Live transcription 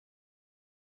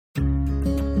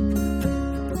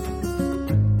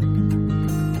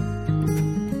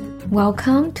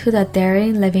Welcome to the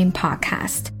Daring Living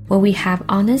podcast, where we have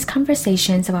honest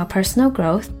conversations about personal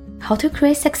growth, how to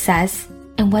create success,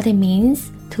 and what it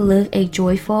means to live a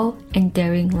joyful and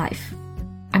daring life.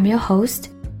 I'm your host,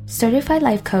 certified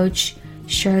life coach,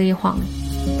 Shirley Huang.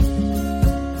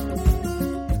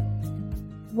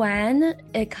 When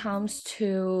it comes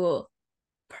to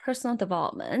personal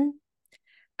development,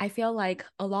 I feel like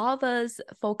a lot of us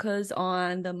focus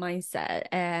on the mindset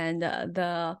and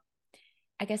the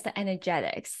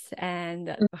energetics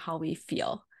and how we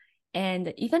feel.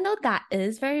 And even though that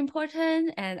is very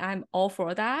important, and I'm all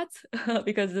for that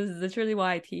because this is literally what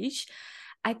I teach,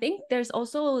 I think there's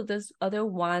also this other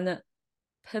one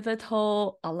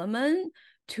pivotal element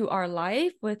to our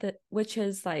life which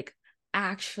is like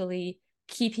actually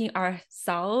keeping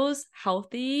ourselves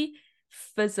healthy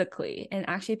physically and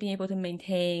actually being able to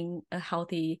maintain a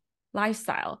healthy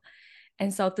lifestyle.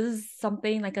 And so this is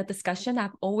something like a discussion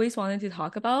I've always wanted to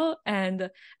talk about, and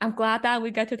I'm glad that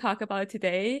we get to talk about it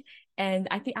today. And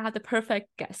I think I have the perfect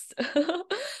guest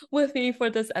with me for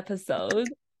this episode.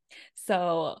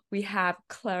 So we have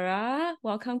Clara.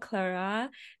 Welcome,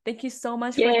 Clara. Thank you so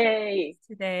much for joining us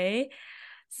today.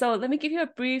 So let me give you a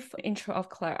brief intro of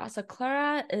Clara. So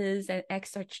Clara is an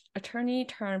ex-attorney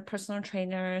turned personal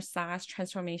trainer /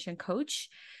 transformation coach.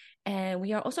 And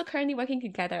we are also currently working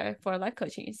together for life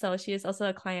coaching. So she is also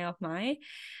a client of mine,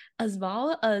 as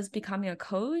well as becoming a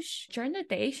coach. During the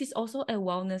day, she's also a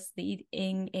wellness lead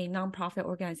in a nonprofit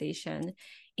organization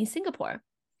in Singapore.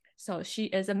 So she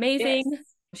is amazing. Yes.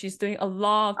 She's doing a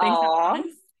lot of things at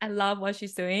once. I love what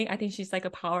she's doing. I think she's like a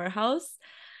powerhouse.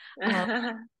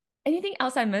 Anything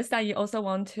else I missed that you also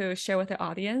want to share with the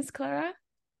audience, Clara?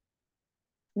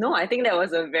 No, I think that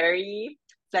was a very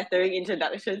flattering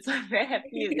introduction, so I'm very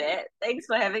happy with that. Thanks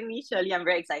for having me, Shirley. I'm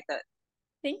very excited.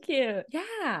 Thank you.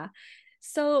 Yeah.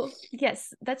 So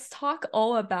yes, let's talk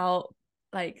all about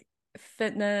like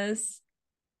fitness,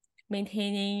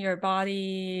 maintaining your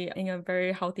body in a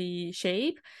very healthy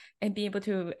shape, and being able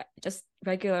to just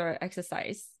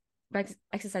exercise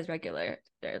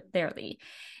regularly.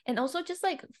 And also just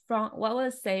like from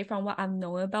what I've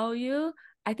known about you,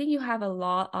 I think you have a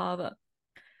lot of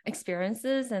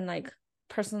experiences and like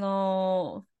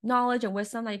personal knowledge and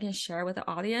wisdom that you can share with the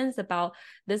audience about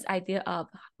this idea of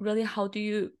really how do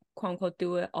you quote unquote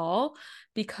do it all,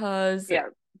 because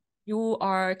you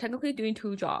are technically doing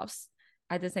two jobs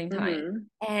at the same time,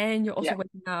 and you're also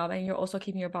waking up and you're also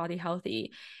keeping your body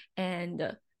healthy.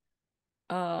 And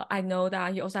I know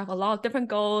that you also have a lot of different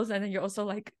goals, and then you're also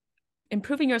like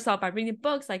improving yourself by reading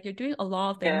books. Like you're doing a lot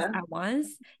of things at once,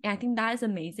 and I think that is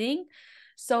amazing.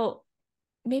 So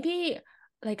maybe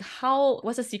like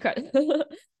what's the secret?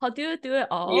 How do you do it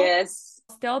all? Yes.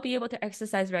 Still be able to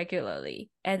exercise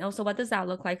regularly. And also, what does that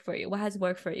look like for you? What has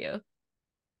worked for you?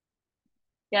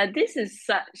 Yeah, this is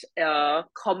such a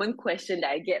common question that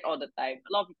I get all the time.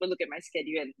 A lot of people look at my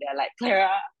schedule and they're like,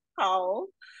 Clara, how?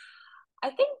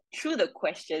 I think through the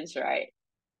questions, right,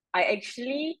 I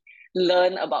actually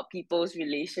learn about people's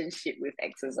relationship with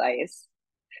exercise.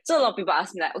 So a lot of people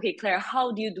ask me like, okay, Clara,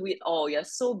 how do you do it all? You're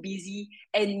so busy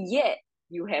and yet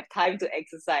you have time to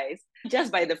exercise.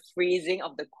 Just by the phrasing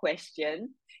of the question,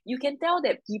 you can tell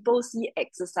that people see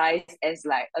exercise as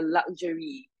like a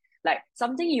luxury, like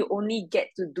something you only get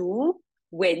to do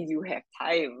when you have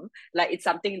time. Like it's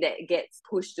something that gets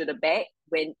pushed to the back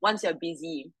once you're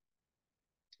busy.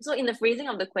 So in the phrasing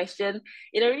of the question,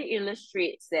 it already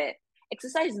illustrates that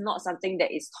exercise is not something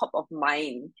that is top of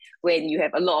mind when you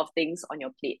have a lot of things on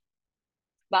your plate.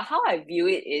 But how I view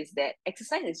it is that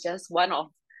exercise is just one of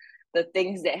the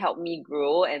things that help me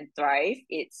grow and thrive.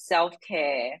 It's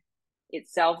self-care,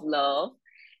 it's self-love,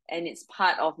 and it's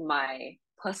part of my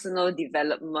personal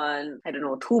development,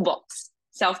 toolbox,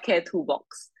 self-care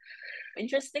toolbox.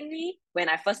 Interestingly, when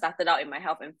I first started out in my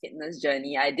health and fitness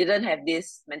journey, I didn't have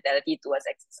this mentality towards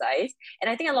exercise.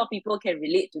 And I think a lot of people can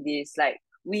relate to this. Like,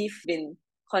 we've been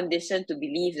conditioned to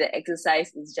believe that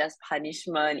exercise is just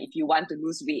punishment if you want to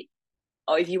lose weight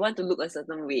or if you want to look a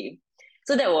certain way.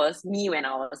 So that was me when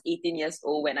I was 18 years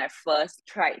old when I first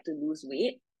tried to lose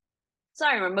weight. So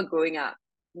I remember growing up,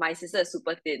 my sister is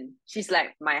super thin. She's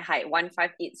like my height,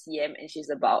 158 cm, and she's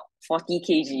about 40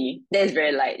 kg. That is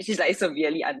very light. She's like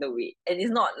severely underweight. And it's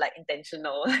not like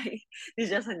intentional. Like it's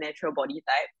just her natural body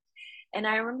type. And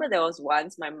I remember there was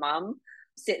once my mom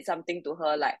said something to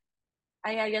her like,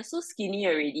 Aya, you're so skinny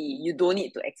already. You don't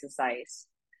need to exercise.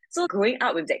 So growing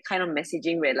up with that kind of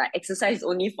messaging where like exercise is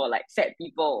only for like fat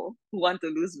people who want to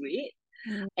lose weight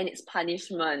and it's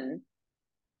punishment,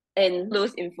 and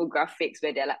those infographics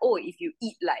where they're like, oh, if you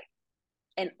eat like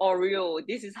an Oreo,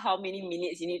 this is how many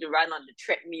minutes you need to run on the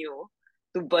treadmill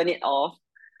to burn it off.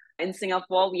 In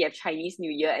Singapore, we have Chinese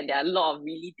New Year, and there are a lot of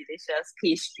really delicious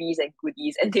pastries and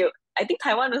goodies. And I think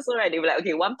Taiwan also, right? They were like,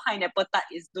 okay, one pineapple tart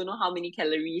is don't know how many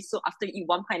calories. So after you eat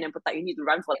one pineapple tart, you need to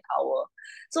run for an hour.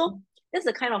 So that's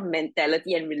the kind of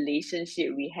mentality and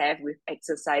relationship we have with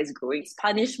exercise growing. It's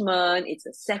punishment, it's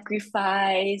a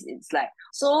sacrifice. It's like,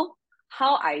 so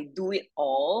how I do it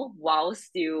all while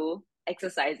still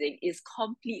exercising is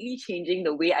completely changing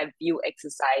the way I view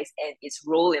exercise and its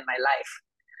role in my life.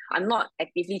 I'm not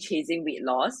actively chasing weight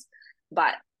loss,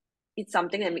 but it's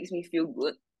something that makes me feel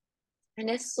good. And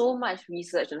there's so much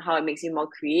research on how it makes you more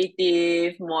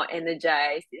creative, more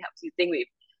energized. It helps you think with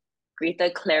greater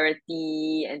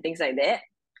clarity and things like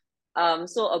that.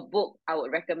 So a book I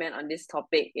would recommend on this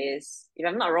topic is, if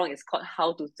I'm not wrong, it's called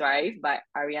How to Thrive by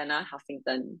Ariana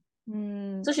Huffington.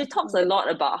 So she talks a lot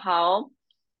about how,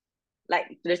 like,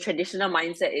 the traditional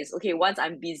mindset is, okay, once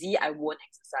I'm busy, I won't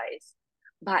exercise.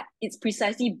 But it's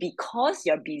precisely because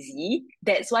you're busy,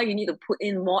 that's why you need to put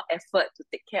in more effort to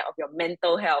take care of your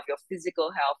mental health, your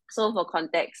physical health. So for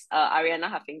context,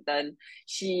 Ariana Huffington,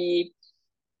 she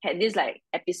had this like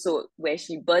episode where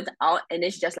she burned out and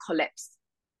then she just collapsed.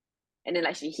 And then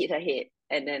like she hit her head.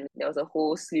 And then there was a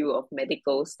whole slew of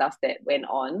medical stuff that went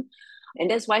on. And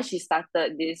that's why she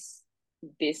started this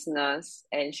business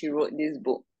and she wrote this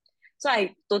book. So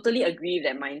I totally agree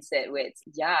with that mindset where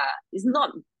it's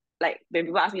not like when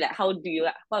people ask me like how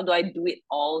do I do it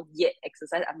all yet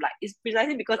exercise? I'm like, it's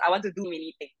precisely because I want to do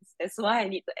many things. That's why I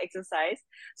need to exercise.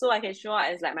 So I can show up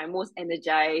as like my most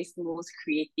energized, most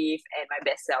creative and my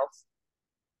best self.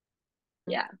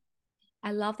 Yeah.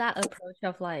 I love that approach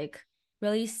of like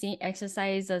really seeing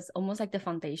exercise as almost like the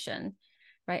foundation,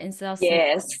 right? Instead of seeing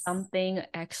Yes. something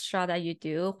extra that you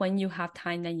do when you have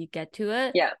time, then you get to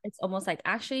it. Yeah. It's almost like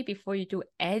actually before you do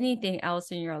anything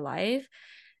else in your life,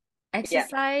 Yeah.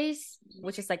 exercise,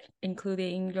 which is like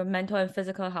including your mental and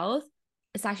physical health,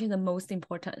 is actually the most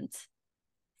important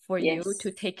for you Yes.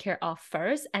 to take care of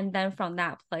first. And then from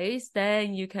that place,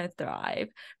 then you can thrive.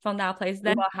 From that place,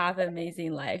 then you'll have an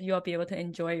amazing life. You'll be able to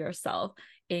enjoy yourself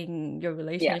in your Yeah.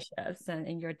 relationships and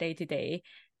in your day-to-day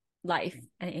life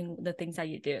and in the things that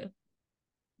you do.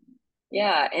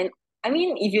 Yeah. And I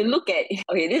mean, if you look at,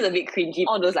 okay, this is a bit cringy,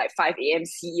 all those like 5 a.m.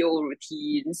 CEO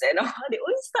routines and all, they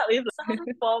always start with some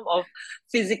form of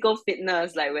physical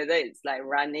fitness, like whether it's like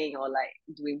running or like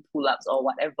doing pull-ups or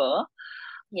whatever.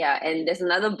 Yeah, and there's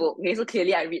another book. Okay, so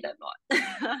clearly I read a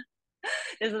lot.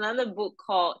 There's another book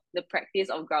called The Practice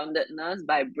of Groundedness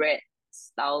by Brad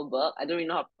Stulberg. I don't really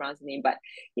know how to pronounce the name, but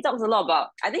he talks a lot about,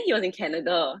 I think he was in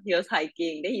Canada. He was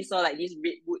hiking. Then he saw like these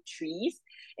redwood trees.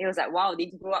 And he was like, wow,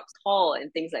 they grow up tall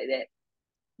and things like that.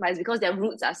 But it's because their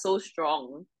roots are so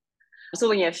strong. So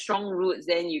when you have strong roots,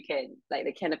 then you can, like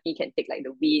the canopy can take like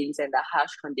the winds and the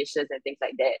harsh conditions and things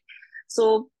like that.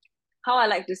 So how I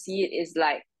like to see it is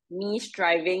like me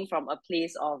striving from a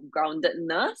place of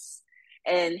groundedness,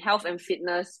 and health and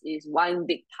fitness is one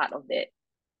big part of that.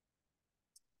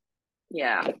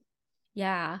 Yeah.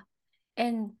 Yeah.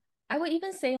 And I would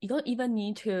even say you don't even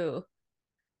need to,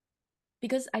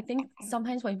 because I think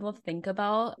sometimes when people think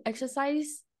about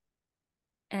exercise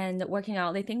and working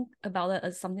out, they think about it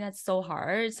as something that's so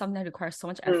hard, something that requires so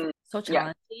much effort, so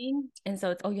Yeah. challenging. And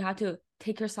so it's, oh, you have to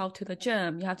take yourself to the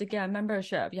gym, you have to get a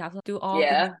membership, you have to do all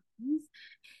these Yeah. things.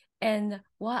 And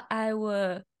what I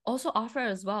would also offer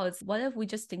as well is, what if we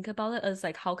just think about it as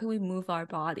like, how can we move our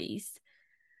bodies?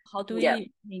 How do Yeah.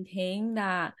 we maintain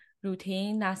that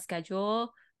routine, that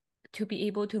schedule to be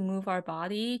able to move our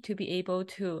body, to be able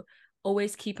to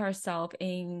always keep ourselves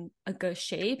in a good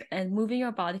shape? And moving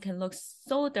your body can look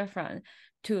so different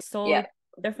Yeah.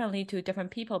 differently to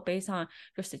different people based on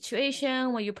your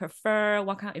situation, what you prefer,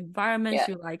 what kind of environments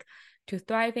Yeah. you like to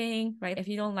thrive in, right? If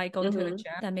you don't like going to the Mm-hmm.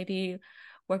 gym, then maybe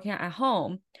working out at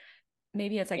home,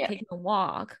 maybe it's like Yeah. taking a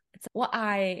walk. It's what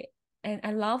I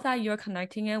love that you're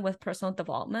connecting it with personal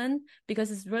development,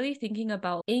 because it's really thinking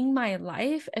about in my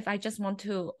life, if I just want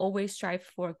to always strive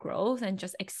for growth and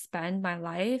just expand my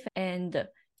life and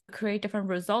create different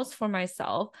results for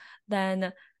myself,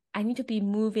 then I need to be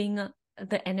moving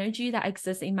the energy that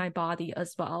exists in my body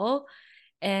as well.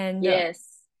 And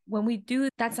Yes. when we do,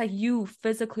 that's like you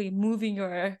physically moving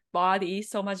your body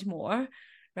so much more,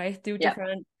 right? Through Yeah.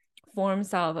 different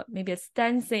forms of, maybe it's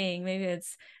dancing, maybe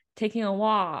it's taking a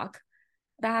walk,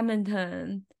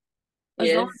 badminton.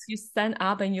 As long as Yes. you stand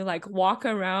up and you like walk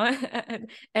around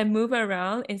and move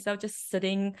around instead of just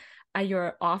sitting at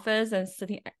your office and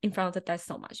sitting in front of the desk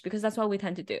so much, because that's what we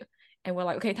tend to do. And we're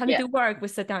like, okay, time to Yeah. do work. We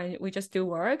sit down and we just do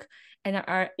work. And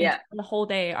Yeah. the whole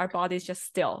day, our body is just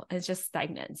still. It's just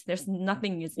stagnant. There's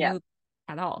nothing is Yeah. moving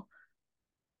at all.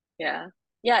 Yeah.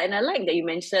 Yeah, and I like that you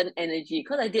mentioned energy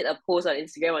because I did a post on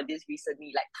Instagram on this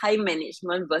recently, like time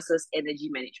management versus energy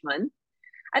management.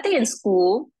 I think in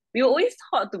school, we were always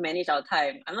taught to manage our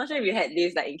time. I'm not sure if you had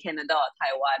this like in Canada or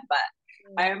Taiwan, but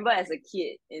I Mm. remember as a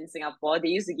kid in Singapore, they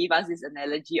used to give us this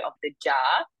analogy of the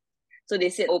jar. So they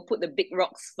said, oh, put the big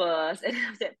rocks first, and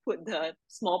after that, put the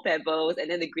small pebbles and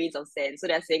then the grains of sand. So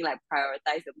they're saying like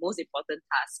prioritize the most important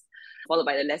tasks, followed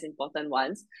by the less important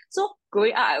ones. So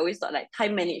growing up, I always thought like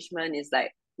time management is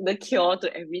like the cure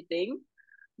to everything.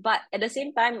 But at the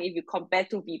same time, if you compare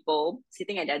two people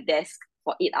sitting at their desk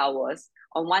for 8 hours,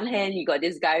 on one hand, you got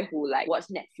this guy who like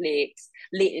watched Netflix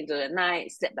late into the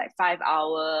night, slept like 5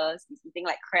 hours, he's eating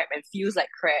like crap and feels like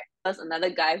crap. There's another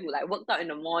guy who like worked out in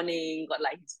the morning, got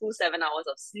like his full 7 hours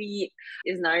of sleep,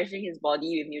 is nourishing his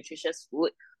body with nutritious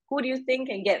food. Who do you think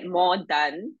can get more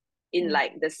done in Mm.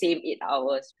 like the same 8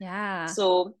 hours? Yeah.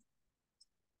 So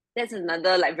that's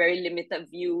another like very limited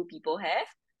view people have.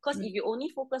 Because Mm. if you only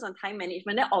focus on time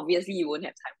management, then obviously you won't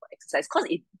have time for exercise. Because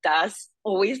it does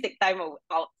always take time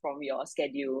out from your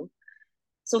schedule.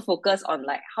 So focus on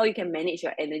like how you can manage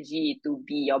your energy to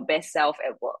be your best self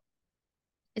at work.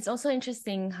 It's also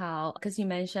interesting how, because you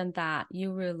mentioned that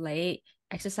you relate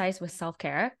exercise with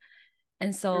self-care.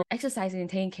 And Mm, so exercising and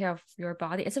taking care of your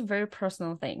body, it's a very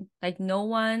personal thing. Like no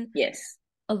one, yes.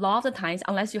 a lot of the times,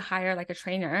 unless you hire like a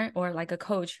trainer or like a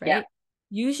coach, Yeah. right?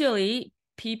 Usually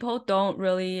people don't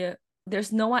really,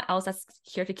 there's no one else that's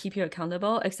here to keep you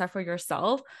accountable except for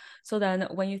yourself. So then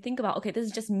when you think about, okay, this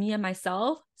is just me and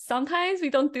myself, sometimes we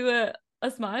don't do it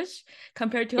as much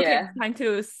compared to, okay, Yeah. it's time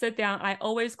to sit down. I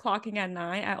always clocking at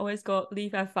 9. I always go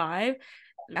leave at 5.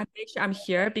 I make sure I'm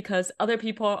here because other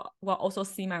people will also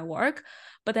see my work.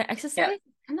 But the Yeah. exercise,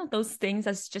 kind of those things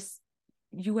that's just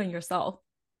you and yourself.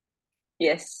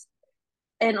 Yes.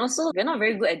 And also, we're not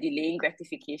very good at delaying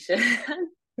gratification.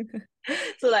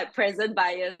 So, like present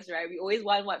bias, right? We always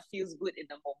want what feels good in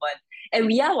the moment. And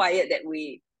we are wired that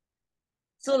way.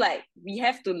 So, like, we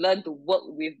have to learn to work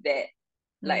with that,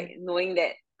 Mm. like, knowing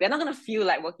that we're not going to feel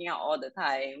like working out all the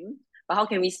time, but how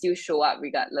can we still show up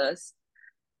regardless?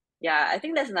 Yeah, I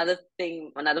think that's another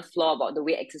thing, another flaw about the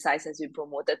way exercise has been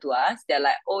promoted to us. They're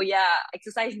like, oh yeah,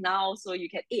 exercise now so you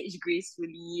can age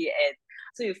gracefully and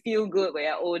so you feel good when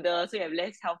you're older, so you have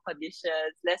less health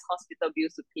conditions, less hospital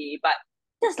bills to pay. But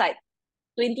that's like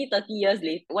 20, 30 years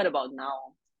later. What about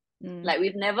now? Mm. Like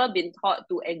we've never been taught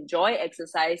to enjoy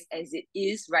exercise as it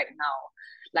is right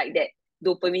now. Like that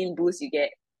dopamine boost you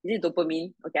get. Is it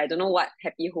dopamine? Okay, I don't know what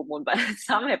happy hormone, but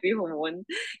some happy hormone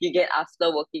you get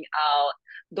after working out.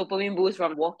 Dopamine boost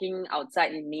from walking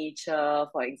outside in nature,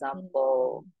 for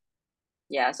example. Mm.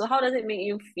 Yeah. So how does it make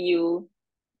you feel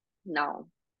now?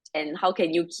 And how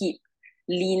can you keep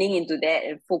leaning into that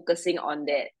and focusing on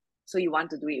that so you want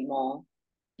to do it more?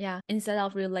 Yeah, instead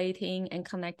of relating and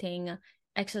connecting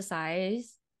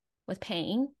exercise with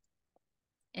pain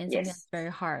and something that's Yes.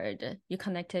 very hard, you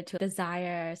connect it to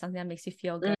desire, something that makes you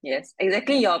feel good. Yes,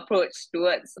 exactly your approach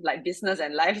towards like business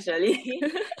and life, Shirley.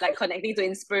 Like connecting to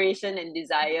inspiration and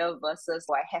desire versus,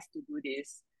 oh, I have to do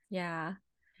this. Yeah.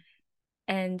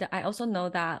 And I also know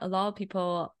that a lot of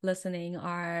people listening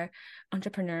are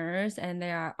entrepreneurs and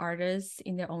they are artists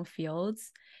in their own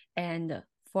fields. And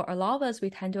for a lot of us, we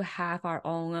tend to have our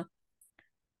own,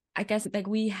 I guess, like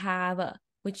we have,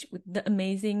 which the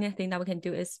amazing thing that we can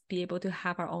do is be able to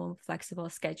have our own flexible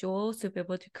schedules, to be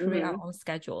able to create our Mm-hmm. own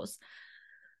schedules.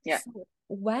 Yeah. So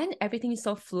when everything is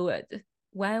so fluid,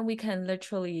 when we can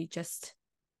literally just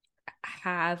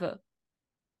have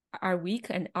our week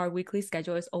and our weekly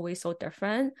schedule is always so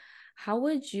different, how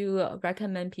would you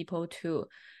recommend people to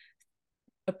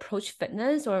approach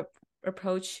fitness or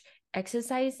approach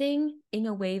exercising in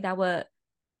a way that would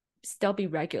still be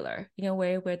regular, in a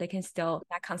way where they can still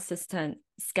that consistent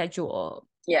schedule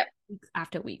Yeah. week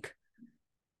after week?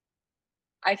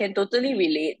 I can totally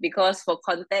relate because for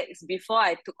context, before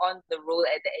I took on the role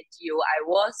at the NGO, I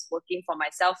was working for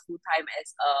myself full time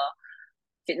as a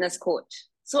fitness coach.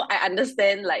 So I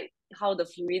understand like how the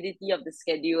fluidity of the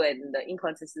schedule and the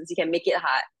inconsistency can make it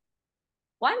hard.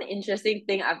 One interesting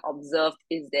thing I've observed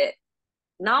is that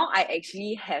now I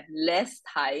actually have less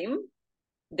time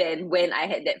than when I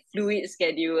had that fluid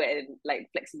schedule and like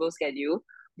flexible schedule.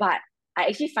 But I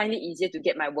actually find it easier to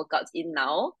get my workouts in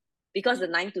now because the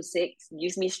 9 to 6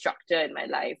 gives me structure in my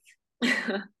life.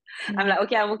 I'm Mm. like,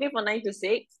 okay, I'm working for 9 to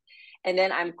 6 and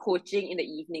then I'm coaching in the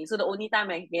evening. So the only time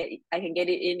I can get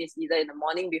it in is either in the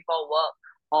morning before work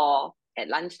or at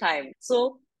lunchtime.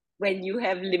 So when you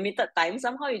have limited time,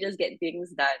 somehow you just get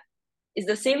things done. It's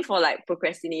the same for like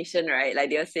procrastination, right? Like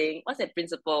they're saying, what's that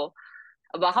principle?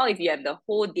 about how if you have the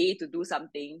whole day to do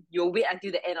something, you'll wait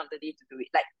until the end of the day to do it.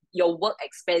 Like your work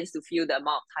expands to fill the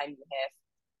amount of time you have.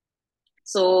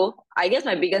 So I guess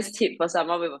my biggest tip for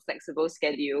someone with a flexible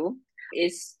schedule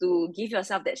is to give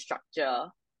yourself that structure.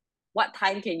 What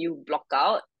time can you block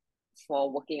out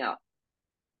for working out?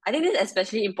 I think this is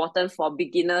especially important for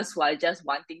beginners who are just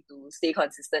wanting to stay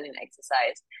consistent in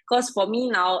exercise. Because for me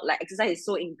now, like exercise is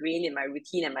so ingrained in my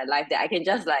routine and my life that I can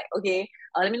just like, okay,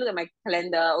 let me look at my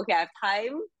calendar. Okay, I have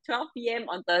time 12 p.m.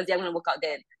 on Thursday, I'm going to work out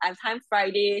then. I have time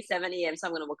Friday, 7 a.m., so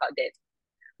I'm going to work out then.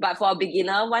 But for a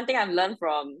beginner, one thing I've learned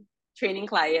from training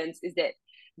clients is that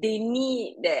they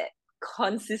need that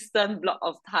consistent block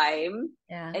of time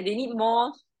Yeah. and they need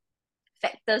more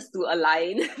factors to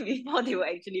align before they will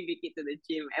actually make it to the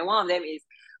gym. And one of them is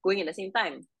going at the same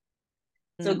time.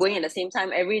 So Mm. going at the same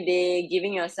time every day,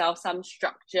 giving yourself some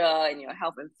structure in your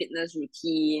health and fitness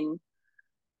routine.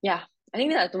 Yeah, I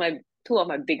think that are two of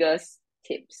my biggest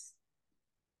tips.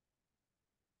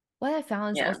 What I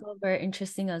found is Yeah, also very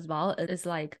interesting as well is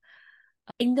like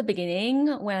in the beginning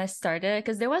when I started,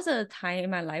 because there was a time in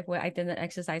my life where I didn't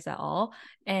exercise at all.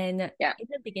 And yeah, in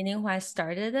the beginning when I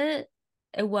started it,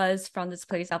 it was from this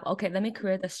place of, okay, let me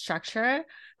create a structure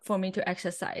for me to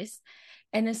exercise.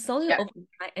 And then slowly yeah, over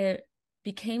time, it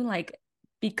became like,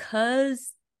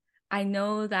 because I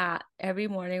know that every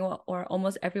morning or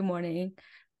almost every morning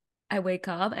I wake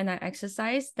up and I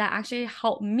exercise, that actually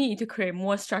helped me to create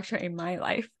more structure in my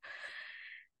life.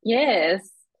 yes,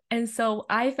 And so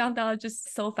I found out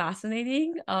just so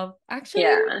fascinating of actually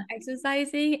yeah,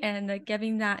 exercising and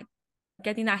getting that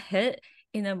hit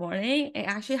in the morning. It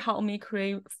actually helped me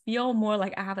feel more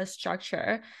like I have a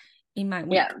structure in my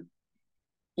week. yeah,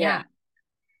 Yeah. yeah.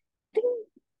 I think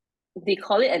they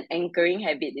call it an anchoring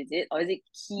habit, is it? Or is it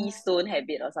keystone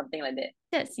habit or something like that?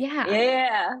 Yes, yeah.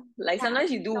 Yeah. Like Yeah.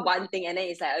 sometimes you do one thing and then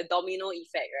it's like a domino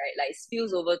effect, right? Like it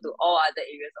spills over to all other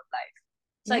areas of life.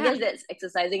 So I Yeah. guess that's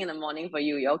exercising in the morning for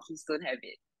you, your keystone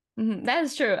habit. That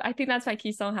is true. I think that's my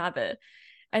keystone habit.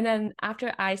 And then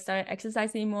after I started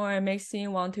exercising more, it makes me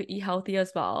want to eat healthy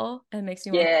as well. It makes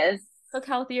me want to Yes. cook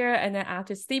healthier. And then I have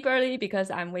to sleep early because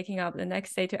I'm waking up the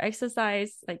next day to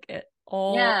exercise. Like it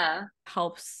all Yeah.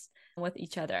 helps with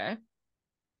each other.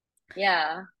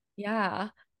 Yeah. Yeah.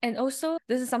 And also,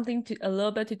 this is something to a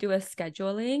little bit to do with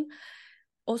scheduling.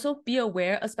 Also, be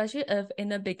aware, especially if in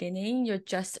the beginning you're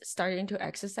just starting to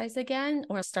exercise again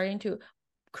or starting to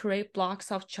create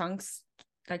blocks of chunks,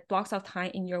 like blocks of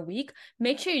time in your week.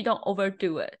 Make sure you don't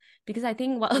overdo it. Because I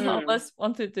think what a lot of Mm. us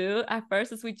want to do at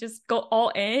first is we just go all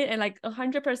in and like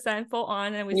 100% full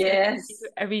on and we say Yes.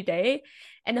 every day.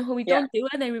 And then when we Yeah. don't do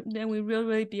it, then we really,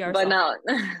 really be ourselves. Burnout.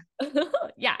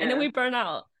 Yeah. And then Yeah. we burn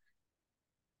out.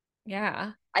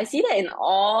 Yeah. I see that in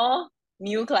all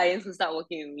new clients who start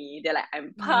working with me. They're like,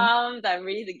 I'm Mhm. pumped. I'm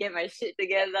ready to get my shit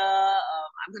together.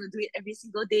 I'm gonna do it every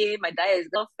single day. My diet is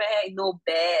perfect. No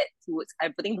bad foods.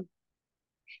 I'm putting.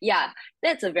 Yeah,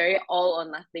 that's a very all or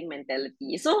nothing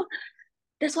mentality. So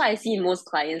that's what I see in most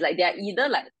clients. Like they're either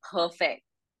like perfectly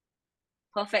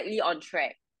on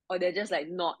track, or they're just like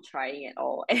not trying at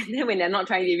all. And then when they're not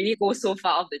trying, they really go so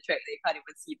far off the track they can't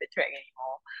even see the track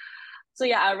anymore. So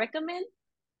yeah, I recommend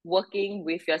working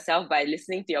with yourself by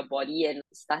listening to your body and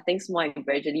starting small and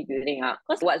gradually building up.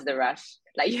 Because what's the rush?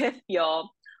 Like you have your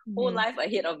whole Mhm. life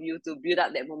ahead of you to build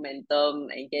up that momentum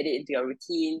and get it into your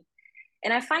routine.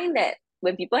 And I find that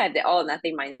when people have that all or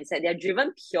nothing mindset, they're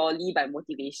driven purely by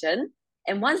motivation.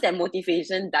 And once that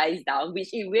motivation dies down,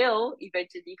 which it will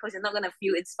eventually, because you're not going to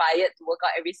feel inspired to work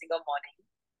out every single morning.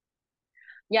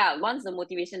 Yeah, once the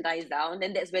motivation dies down,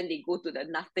 then that's when they go to the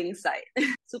nothing side.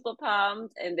 Super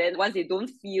pumped. And then once they don't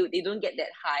get that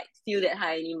high, feel that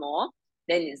high anymore,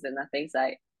 then it's the nothing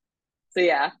side. So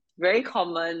yeah, very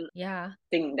common Yeah.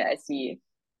 thing that I see.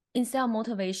 Instead of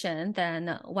motivation,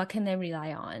 then what can they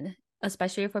rely on?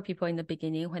 Especially for people in the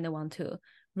beginning when they want to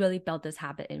really build this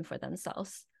habit in for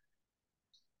themselves.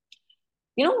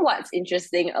 You know what's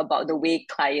interesting about the way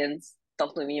clients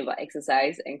talk to me about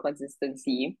exercise and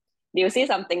consistency? They will say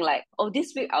something like, "Oh,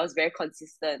 this week I was very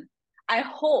consistent. I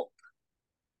hope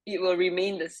it will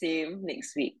remain the same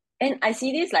next week." And I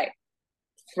see this like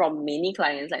from many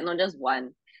clients, like not just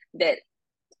one, that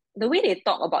the way they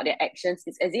talk about their actions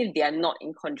is as if they are not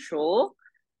in control,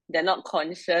 they're not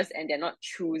conscious, and they're not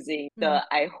choosing Mm. the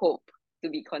I hope to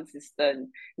be consistent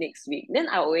next week. Then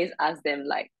I always ask them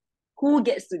like, who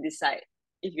gets to decide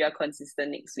if you are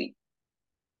consistent next week?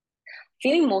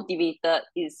 Feeling motivated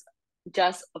is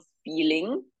just a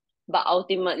feeling, but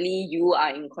ultimately you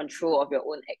are in control of your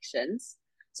own actions.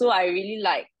 So I really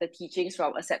like the teachings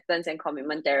from acceptance and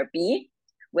commitment therapy,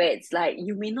 where it's like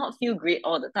you may not feel great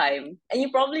all the time, and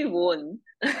you probably won't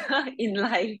in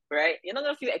life, right? You're not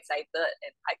gonna feel excited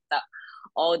and hyped up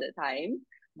all the time,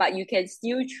 but you can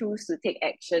still choose to take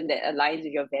action that aligns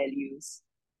with your values.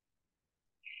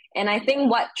 And I think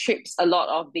what trips a lot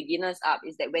of beginners up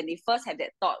is that when they first have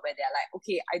that thought where they're like,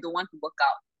 okay, I don't want to work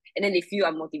out, and then they feel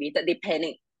unmotivated, they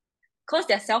panic because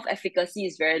their self-efficacy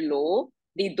is very low.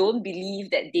 They don't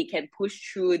believe that they can push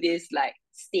through this like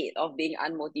state of being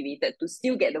unmotivated to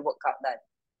still get the workout done,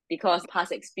 because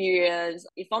past experience,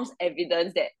 it forms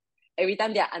evidence that every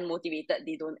time they're unmotivated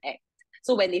they don't act.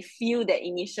 So when they feel the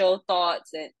initial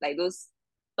thoughts and like those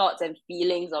thoughts and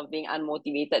feelings of being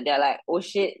unmotivated, they're like, oh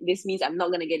shit, this means I'm not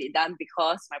going to get it done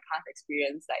because my past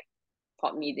experience like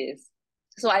taught me this.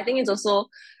 So I think it's also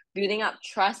building up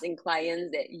trust in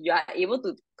clients that you are able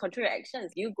to control your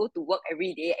actions. You go to work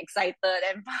every day excited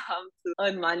and pumped to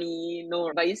earn money,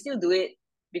 no, but you still do it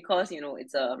because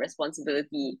it's a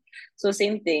responsibility. So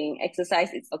same thing,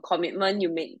 exercise, it's a commitment you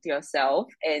make to yourself.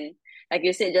 And like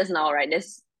you said just now, right,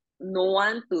 there's no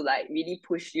one to like really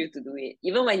push you to do it.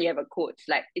 Even when you have a coach,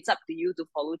 like it's up to you to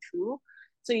follow through.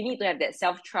 So you need to have that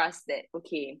self-trust that,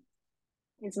 okay,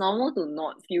 it's normal to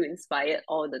not feel inspired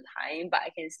all the time, but I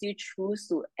can still choose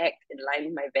to act in line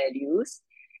with my values.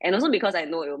 And also because I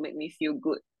know it will make me feel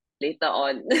good later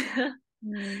on.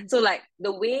 Mm. So like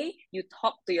the way you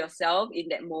talk to yourself in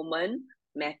that moment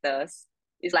matters.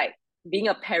 It's like being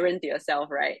a parent to yourself,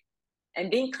 right? And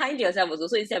being kind to yourself was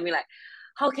also, instead of being like,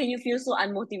 how can you feel so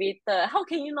unmotivated? How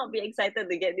can you not be excited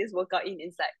to get this workout in?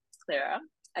 It's like, Clara,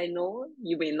 I know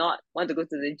you may not want to go to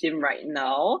the gym right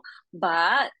now,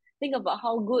 but think about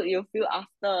how good you'll feel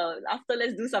after. After,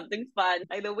 let's do something fun.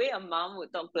 Like the way a mom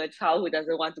would talk to a child who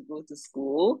doesn't want to go to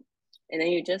school, and then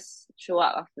you just show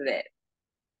up after that.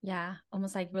 Yeah,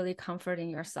 almost like really comforting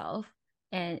yourself.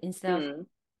 And instead of Mm,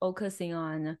 focusing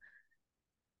on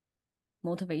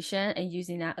motivation and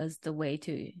using that as the way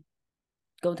to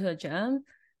go to a gym,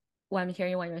 what I'm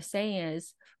hearing what you're saying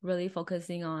is really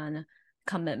focusing on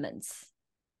commitments,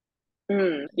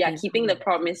 yeah, being keeping the committed.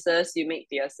 promises you make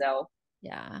to yourself.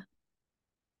 Yeah.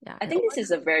 Yeah. I And think this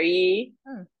is a very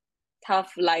over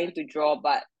tough line to draw,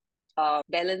 but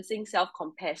balancing self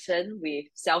compassion with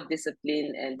self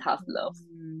discipline and tough love.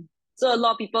 mm, So a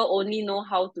lot of people only know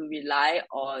how to rely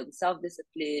on self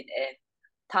discipline and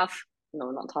tough,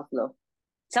 no, not tough love,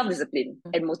 self discipline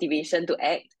mm, and motivation to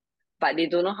act, but they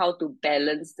don't know how to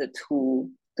balance the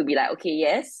two to be like, okay,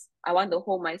 yes, I want to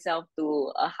hold myself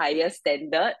to a higher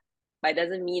standard, but it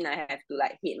doesn't mean I have to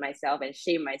like hate myself and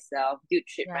shame myself, guilt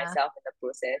trip yeah. myself in the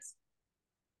process.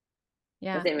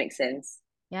 Does Yeah. that make sense?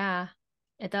 Yeah.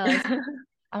 It does.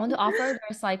 I want to offer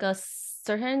there's like a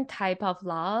certain type of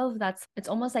love that's it's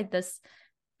almost like this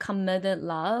committed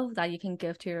love that you can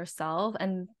give to yourself,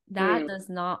 and that Mm, does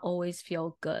not always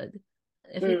feel good.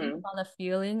 If you think mm, about the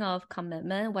feeling of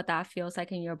commitment, what that feels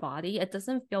like in your body, it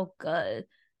doesn't feel good.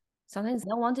 Sometimes I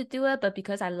don't want to do it, but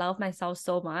because I love myself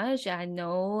so much, I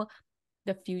know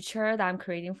the future that I'm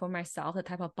creating for myself, the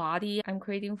type of body I'm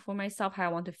creating for myself, how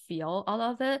I want to feel, all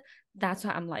of it. That's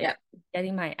why I'm yeah, like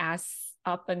getting my ass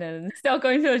up and then still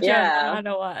going to the gym no yeah,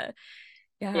 matter what.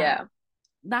 Yeah. yeah.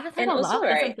 That type And of also, love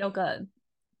right, doesn't feel good. Mhm.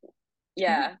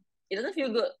 yeah, it doesn't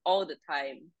feel good all the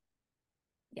time.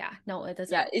 Yeah, no, it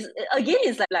Yeah, doesn't. it's again,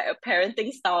 it's like a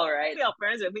parenting style, right? Your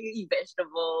parents will make you eat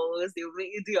vegetables, they will make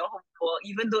you do your homework,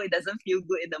 even though it doesn't feel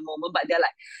good in the moment, but they're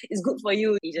like, it's good for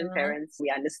you. Asian Uh, parents,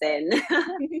 we understand.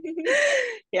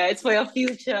 Yeah, it's for your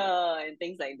future and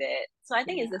things like that. So I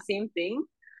think it's the yeah. same thing.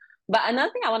 But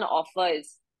another thing I want to offer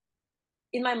is,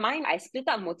 in my mind, I split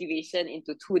up motivation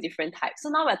into two different types. So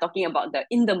now we're talking about the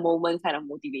in the moment kind of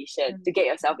motivation to get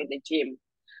yourself in the gym.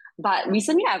 But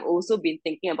recently, I've also been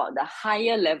thinking about the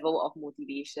higher level of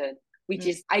motivation, which Mm,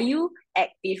 is, are you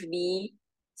actively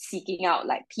seeking out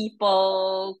like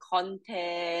people,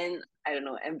 content, I don't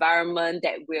know, environment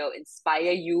that will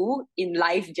inspire you in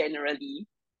life generally?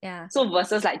 yeah. So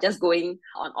versus like just going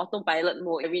on autopilot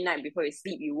mode every night before you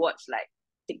sleep, you watch like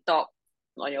TikTok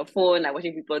on your phone, like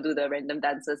watching people do the random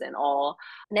dances and all.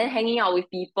 And then hanging out with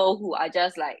people who are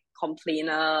just like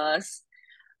complainers.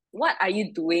 What are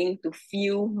you doing to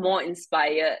feel more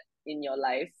inspired in your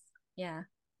life? Yeah.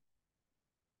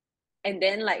 And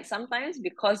then like sometimes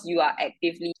because you are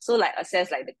actively so like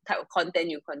assess like the type of content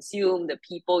you consume, the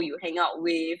people you hang out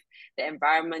with, the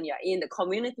environment you're in, the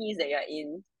communities that you're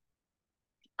in,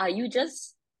 are you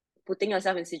just putting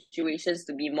yourself in situations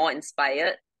to be more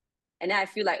inspired? And then I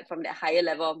feel like from that higher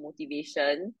level of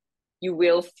motivation, you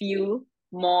will feel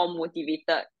more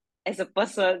motivated as a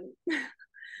person.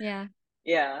 Yeah.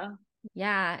 Yeah.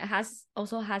 Yeah. It has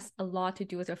also has a lot to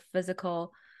do with your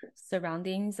physical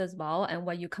surroundings as well, and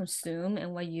what you consume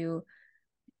and what you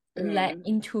let Mm.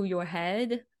 into your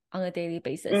head on a daily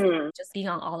basis, Mm. just being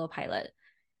on autopilot.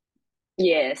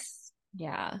 Yes.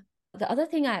 Yeah. The other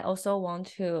thing I also want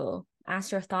to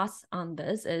ask your thoughts on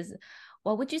this is,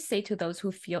 what would you say to those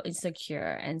who feel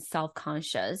insecure and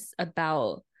self-conscious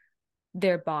about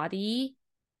their body?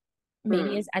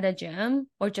 Maybe it's Mm. at a gym,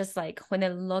 or just like when they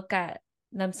look at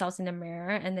themselves in the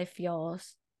mirror and they feel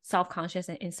self-conscious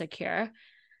and insecure.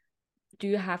 Do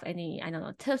you have any, I don't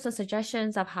know, tips or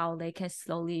suggestions of how they can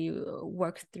slowly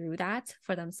work through that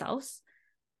for themselves?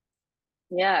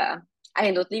 Yeah. I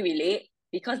can totally relate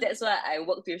because that's what I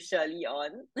worked with Shirley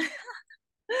on.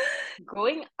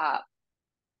 Growing up,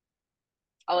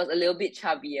 I was a little bit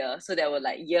chubbier. So there were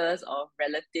like years of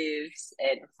relatives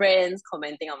and friends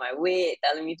commenting on my weight,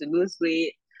 telling me to lose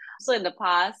weight. So in the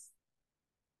past,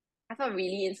 I felt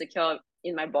really insecure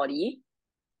in my body.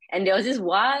 And there was this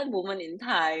one moment in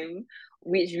time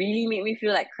which really made me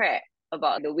feel like crap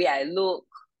about the way I look,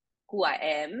 who I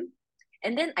am.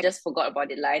 And then I just forgot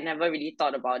about it. Like I never really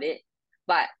thought about it.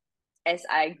 But as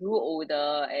I grew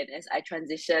older and as I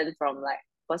transitioned from like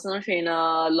personal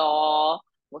trainer, law,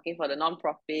 working for the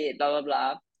non-profit, blah blah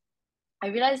blah, I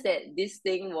realized that this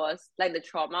thing was like the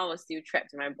trauma was still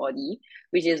trapped in my body,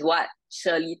 which is what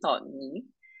Shirley taught me.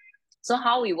 So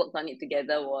how we worked on it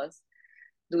together was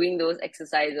doing those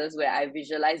exercises where I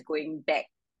visualized going back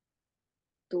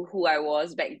to who I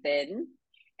was back then.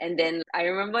 And then I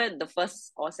remember the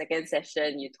first or second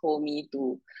session you told me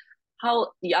to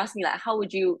how you asked me like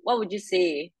what would you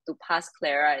say to past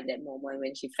Clara in that moment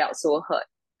when she felt so hurt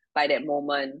by that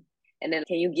moment? And then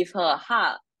can you give her a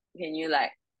hug? Can you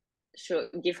like show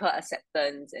give her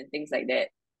acceptance and things like that?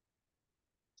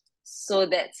 So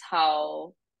that's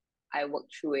how I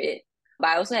worked through it. But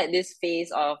I also had this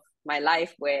phase of my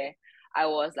life where I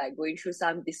was like going through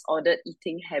some disordered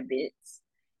eating habits.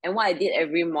 And what I did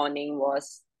every morning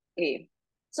was, okay,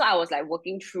 so I was like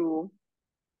working through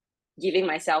giving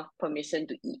myself permission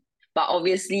to eat. But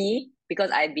obviously,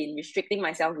 because I'd been restricting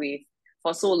myself with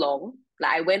for so long,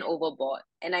 like I went overboard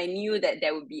and I knew that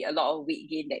there would be a lot of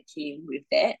weight gain that came with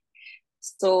that.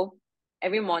 So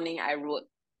every morning I wrote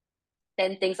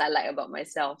 10 things I like about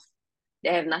myself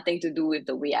that have nothing to do with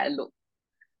the way I look.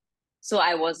 So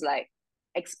I was like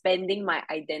expanding my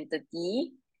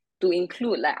identity to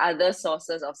include like other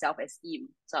sources of self-esteem.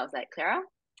 So I was like, Clara,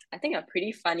 I think you're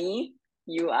pretty funny.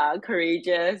 You are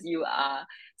courageous. You are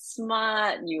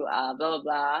smart. You are blah, blah,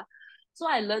 blah. So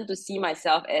I learned to see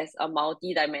myself as a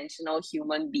multi-dimensional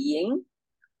human being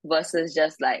versus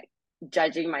just like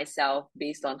judging myself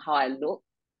based on how I look.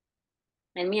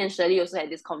 And me and Shirley also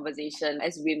had this conversation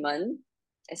as women,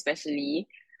 especially.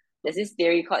 There's this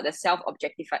theory called the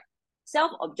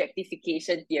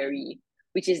self-objectification theory,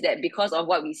 which is that because of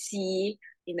what we see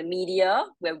in the media,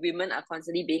 where women are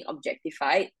constantly being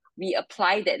objectified, we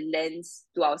apply that lens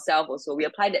to ourselves also. We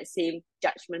apply that same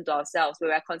judgment to ourselves,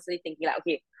 where we're constantly thinking like,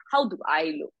 okay, how do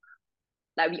I look?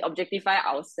 Like we objectify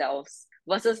ourselves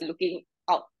versus looking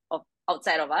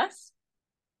outside of us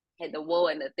at the world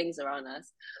and the things around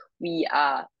us. We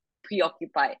are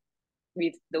preoccupied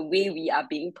with the way we are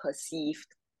being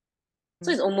perceived.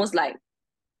 So it's almost like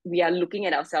we are looking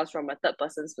at ourselves from a third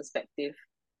person's perspective.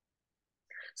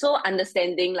 So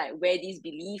understanding like where these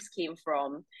beliefs came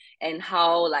from and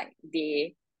how like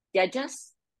they're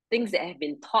just things that have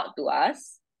been taught to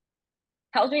us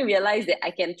helps me realize that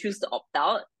I can choose to opt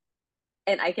out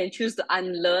and I can choose to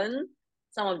unlearn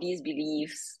some of these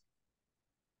beliefs.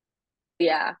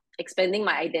 Yeah, expanding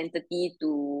my identity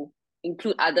to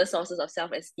include other sources of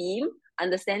self-esteem,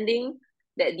 understanding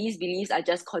that these beliefs are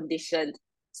just conditioned.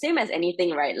 Same as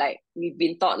anything, right? Like we've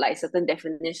been taught like certain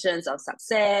definitions of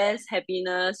success,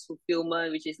 happiness,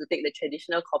 fulfillment, which is to take the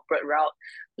traditional corporate route,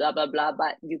 blah, blah, blah.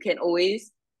 But you can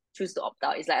always choose to opt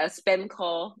out. It's like a spam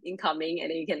call incoming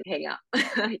and then you can hang up.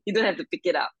 You don't have to pick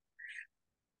it up.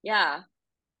 Yeah.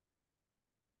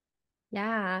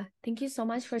 Yeah, thank you so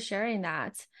much for sharing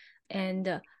that.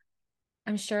 And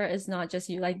I'm sure it's not just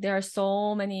you. Like there are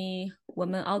so many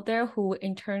women out there who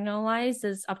internalize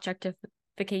this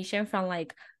objectification from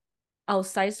like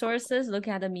outside sources,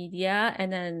 looking at the media,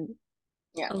 and then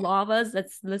Yeah. a lot of us,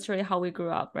 that's literally how we grew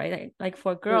up, right? Like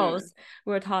for Mm. girls,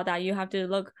 we were taught that you have to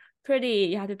look pretty,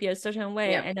 you have to be a certain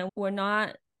way, Yeah. and then we're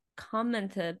not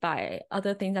commented by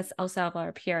other things that's outside of our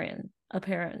appearance.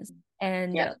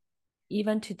 And Yeah.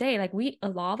 even today, like a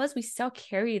lot of us, we still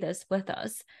carry this with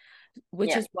us, which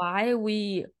Yeah. is why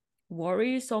we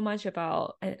worry so much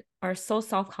about and are so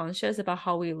self-conscious about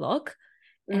how we look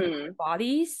and our Mm.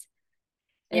 bodies.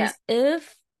 And Yeah.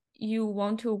 if you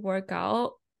want to work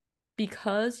out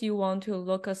because you want to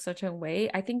look a certain way,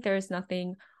 I think there's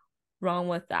nothing wrong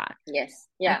with that. Yes.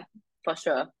 Like, Yeah, for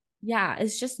sure. yeah,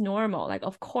 it's just normal. Like,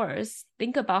 of course,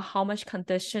 think about how much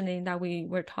conditioning that we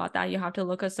were taught that you have to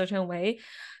look a certain way.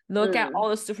 Look at Mm. all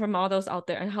the supermodels out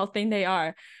there and how thin they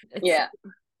are. It's Yeah.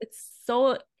 it's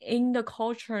so in the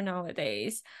culture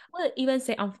nowadays. I would even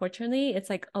say, unfortunately, it's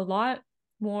like a lot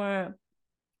more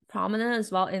prominent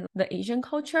as well in the Asian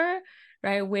culture,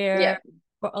 right? Yeah. Where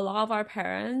for a lot of our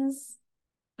parents,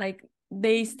 like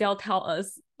they still tell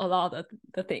us a lot of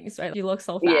the things, right? You look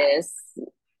so fat. Yes.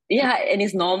 Yeah, and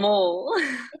it's normal.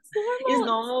 It's It's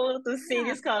normal. normal to say Yeah,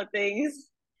 these kind of things.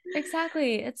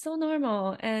 exactly. It's so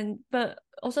normal. And but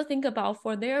also think about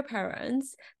for their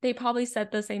parents, they probably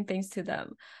said the same things to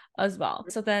them as well.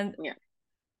 So then Yeah.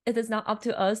 it is not up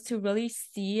to us to really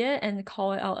see it and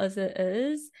call it out as it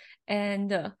is.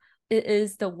 And it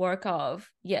is the work of,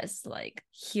 yes, like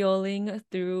healing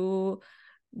through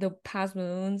the past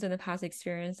wounds and the past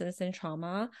experiences and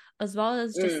trauma, as well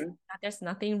as just Mm. that there's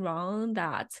nothing wrong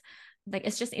that like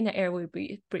it's just in the air we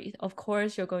breathe. Of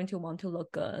course, you're going to want to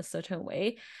look a certain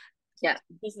way. Yeah.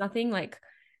 There's nothing like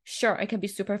sure it can be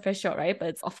superficial, right? But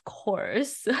it's of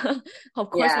course, of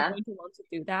course you're Yeah. going to want to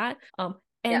do that. Yeah.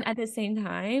 And at the same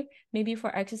time, maybe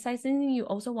for exercising, you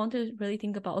also want to really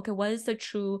think about, okay, what is the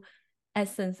true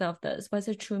essence of this? What's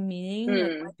the true meaning?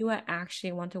 Like, why Mm. do I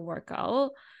actually want to work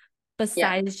out Yeah.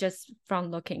 besides just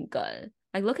from looking good?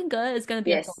 Like, looking good is going to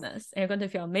be a Yes. bonus and you're going to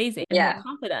feel amazing and more Yeah.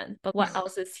 confident. But what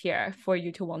else is here for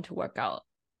you to want to work out?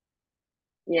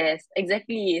 Yes,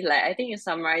 exactly. Like I think you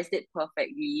summarized it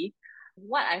perfectly.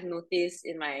 What I've noticed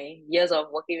in my years of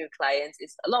working with clients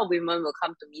is a lot of women will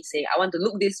come to me saying, I want to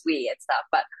look this way and stuff.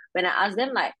 But when I ask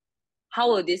them like, how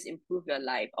will this improve your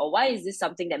life? Or why is this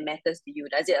something that matters to you?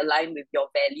 Does it align with your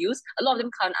values? A lot of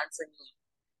them can't answer me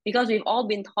because we've all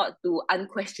been taught to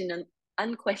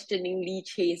unquestioningly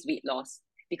chase weight loss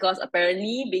because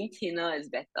apparently being thinner is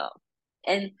better.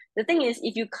 And the thing is,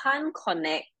 if you can't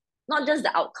connect not just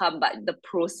the outcome, but the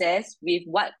process with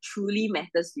what truly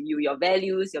matters to you, your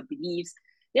values, your beliefs,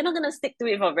 you're not going to stick to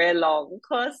it for very long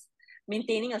because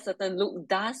maintaining a certain look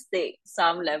does take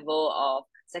some level of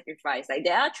sacrifice. Like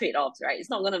there are trade offs, right? It's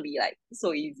not going to be like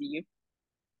so easy.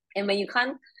 And when you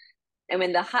can't, and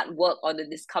when the hard work or the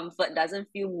discomfort doesn't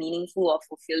feel meaningful or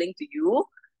fulfilling to you,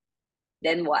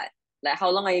 then what? Like, how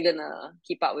long are you gonna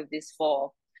keep up with this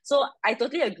for? So I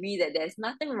totally agree that there's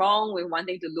nothing wrong with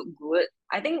wanting to look good.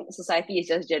 I think society is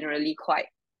just generally quite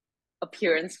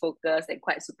appearance focused and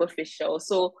quite superficial.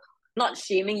 So not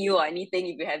shaming you or anything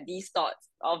if you have these thoughts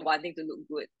of wanting to look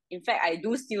good. In fact, I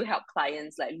do still help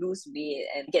clients like lose weight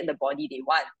and get the body they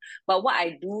want. But what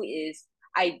I do is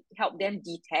I help them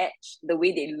detach the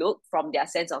way they look from their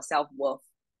sense of self-worth.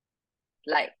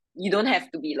 Like you don't have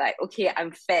to be like, okay,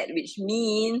 I'm fat, which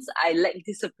means I lack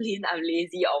discipline, I'm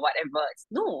lazy or whatever.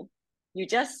 No, you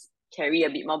just carry a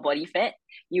bit more body fat.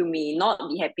 You may not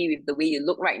be happy with the way you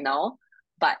look right now,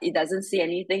 but it doesn't say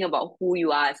anything about who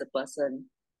you are as a person.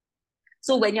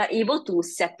 So when you're able to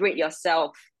separate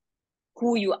yourself,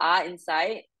 who you are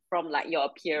inside from like your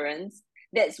appearance,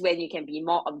 that's when you can be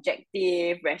more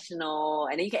objective, rational,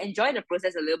 and then you can enjoy the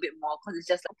process a little bit more because it's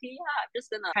just like, okay, yeah, I'm just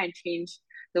gonna try and change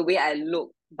the way I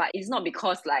look. But it's not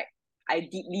because like I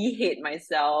deeply hate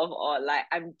myself or like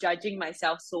I'm judging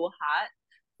myself so hard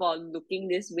for looking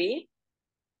this way.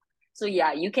 So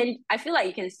yeah, you can I feel like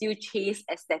you can still chase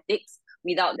aesthetics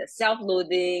without the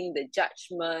self-loathing, the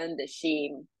judgment, the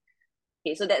shame.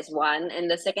 Okay, so that's one. And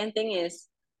the second thing is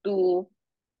to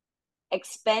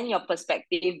expand your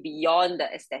perspective beyond the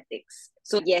aesthetics.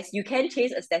 So yes, you can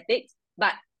chase aesthetics,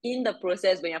 but in the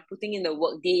process when you're putting in the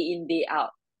work day in, day out,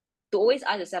 to always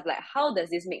ask yourself like, how does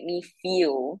this make me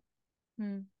feel?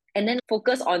 Hmm. And then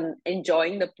focus on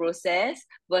enjoying the process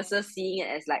versus seeing it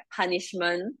as like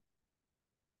punishment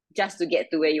just to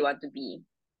get to where you want to be.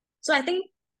 So I think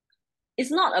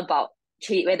it's not about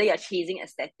whether you're chasing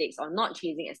aesthetics or not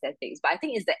chasing aesthetics, but I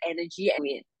think it's the energy and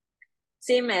it.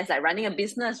 Same as like running a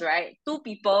business, right? Two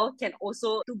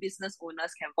business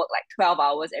owners can work like 12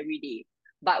 hours every day.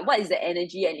 But what is the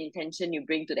energy and intention you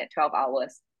bring to that 12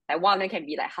 hours? Like one of them can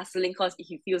be like hustling because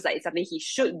he feels like it's something he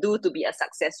should do to be a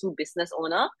successful business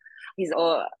owner. He's,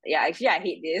 oh, yeah, actually, I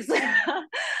hate this.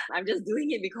 I'm just doing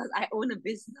it because I own a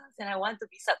business and I want to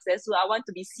be successful. I want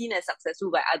to be seen as successful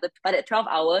by others. But at 12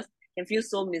 hours, can feel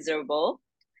so miserable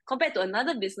compared to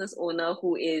another business owner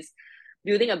who is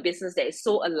building a business that is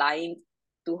so aligned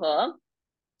to her.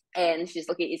 And she's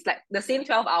okay, it's like the same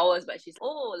 12 hours, but she's,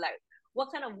 oh, like, what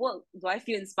kind of work do I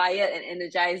feel inspired and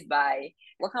energized by?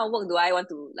 What kind of work do I want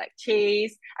to like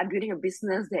chase? I'm building a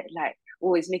business that like,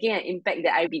 oh, it's making an impact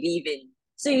that I believe in.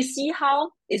 So you see how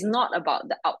it's not about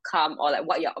the outcome or like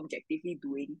what you're objectively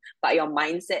doing, but your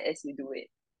mindset as you do it.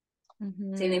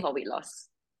 Same Mm-hmm. thing for weight loss.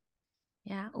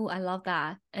 Yeah. Oh, I love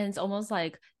that. And it's almost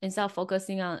like instead of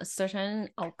focusing on a certain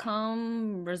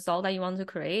outcome result that you want to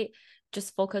create,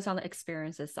 just focus on the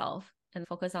experience itself and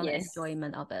focus on the Yes.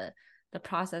 enjoyment of it, the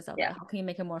process of it. Yeah. How can you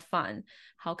make it more fun?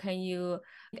 How can you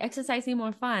exercising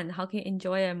more fun? How can you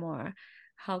enjoy it more?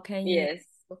 How can you Yes.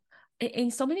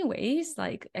 in so many ways,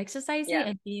 like exercising Yeah.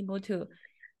 and being able to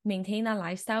maintain a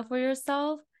lifestyle for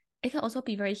yourself, it can also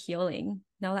be very healing.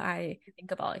 Now that I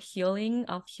think about healing,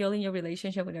 of healing your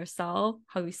relationship with yourself,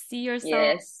 how you see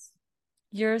yourself, Yes.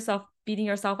 years of beating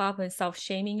yourself up and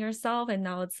self-shaming yourself, and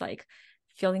now it's like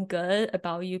feeling good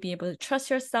about you being able to trust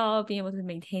yourself, being able to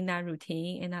maintain that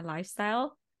routine and that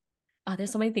lifestyle. Oh,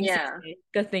 there's so many things to Yeah. say,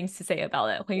 good things to say about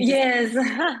it when you just Yes.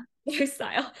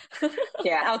 lifestyle.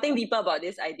 Yeah. I'll think deeper about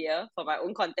this idea for my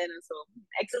own content also.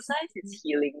 Exercise is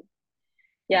healing.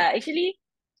 Yeah. Yeah, actually,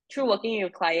 through working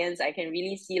with clients, I can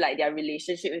really see like their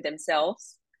relationship with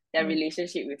themselves, their Mm,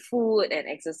 relationship with food and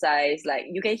exercise. Like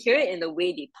you can hear it in the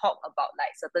way they talk about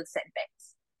like certain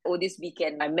setbacks. Oh, this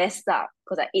weekend I messed up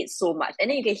because I ate so much. And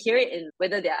then you can hear it in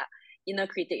whether their inner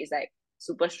critic is like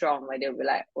super strong, like they'll be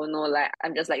like, oh no, like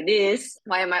I'm just like this.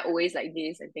 Why am I always like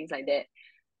this? And things like that.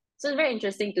 So it's very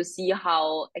interesting to see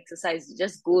how exercise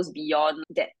just goes beyond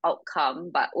that outcome,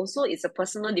 but also it's a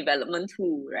personal development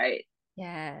tool, right?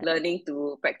 yeah. Learning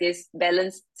to practice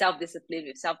balance self-discipline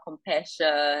with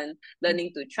self-compassion, Mm,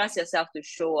 learning to trust yourself to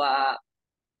show up.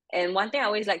 And one thing I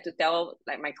always like to tell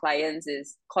like my clients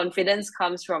is confidence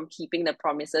comes from keeping the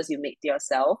promises you make to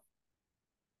yourself.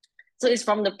 So it's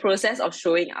from the process of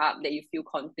showing up that you feel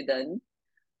confident.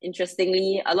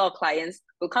 Interestingly, a lot of clients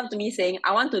will come to me saying,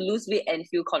 I want to lose weight and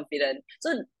feel confident.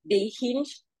 So they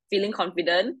hinge feeling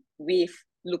confident with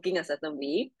looking a certain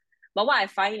way. But what I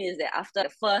find is that after the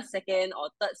first, second, or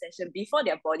third session, before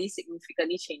their body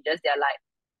significantly changes, they're like,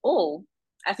 oh,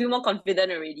 I feel more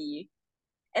confident already.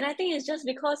 And I think it's just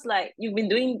because like you've been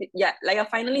doing, yeah, like you're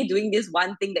finally doing this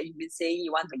one thing that you've been saying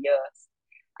you want for years.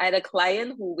 I had a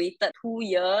client who waited 2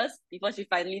 years before she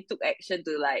finally took action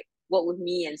to like work with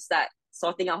me and start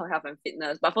sorting out her health and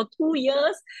fitness. But for 2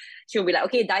 years, she'll be like,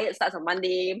 okay, diet starts on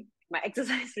Monday, my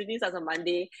exercise routine starts on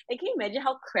Monday. And can you imagine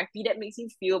how crappy that makes you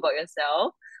feel about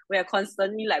yourself when you're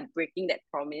constantly like breaking that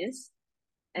promise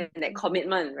and that mm.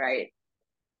 commitment, right?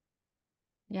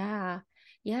 Yeah,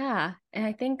 yeah. And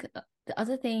I think the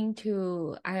other thing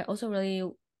too, I also really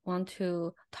want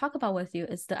to talk about with you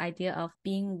is the idea of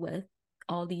being with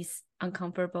all these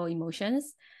uncomfortable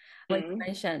emotions. Like you Mm,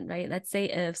 mentioned, right? Let's say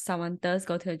if someone does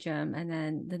go to a gym and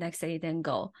then the next day they didn't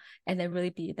go and they really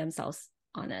beat themselves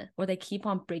on it, or they keep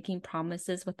on breaking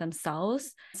promises with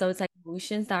themselves. So it's like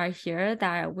emotions that are here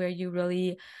that are where you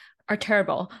really are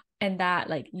terrible and that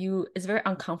like you it's very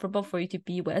uncomfortable for you to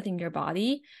be with in your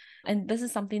body. And this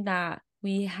is something that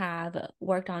we have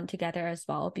worked on together as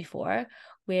well before,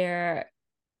 where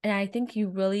and I think you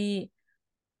really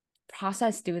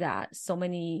process through that so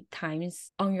many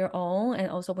times on your own and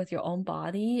also with your own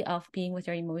body of being with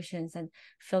your emotions and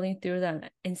feeling through them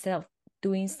instead of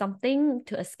doing something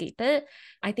to escape it.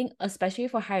 I think especially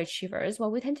for high achievers,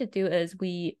 what we tend to do is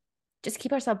we just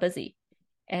keep ourselves busy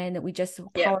and we just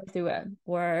yeah. power through it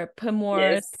or put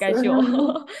more Yes.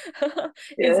 schedule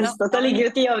instead of Yes, totally allowing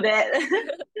guilty of that.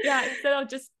 yeah, instead of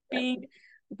just being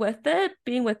with it,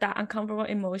 being with that uncomfortable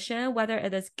emotion, whether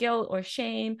it is guilt or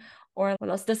shame or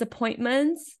those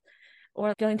disappointments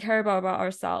or feeling terrible about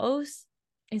ourselves,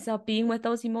 instead of being with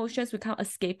those emotions, we can't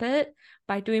escape it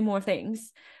by doing more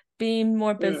things, being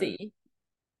more Mm, busy.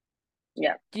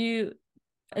 yeah. Do you,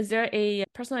 is there a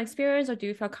personal experience or do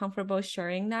you feel comfortable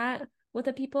sharing that with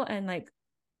the people and like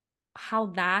how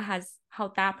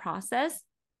that process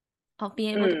of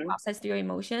being able to Mm, process your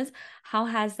emotions, how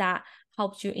has that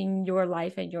helped you in your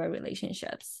life and your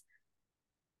relationships?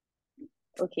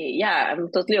 okay. Yeah,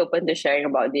 I'm totally open to sharing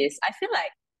about this. I feel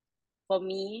like for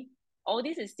me, all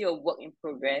this is still a work in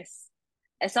progress.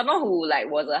 As someone who like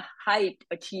was a high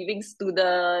achieving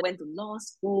student, went to law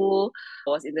school,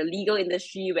 was in the legal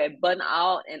industry where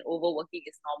burnout and overworking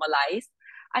is normalized,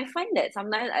 I find that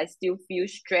sometimes I still feel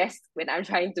stressed when I'm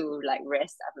trying to like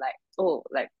rest. I'm like, oh,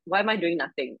 like why am I doing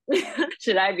nothing?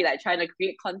 Should I be like trying to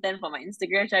create content for my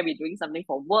Instagram? Should I be doing something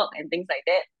for work and things like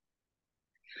that?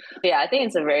 Yeah, I think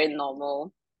it's a very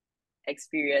normal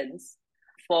experience.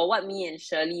 For what me and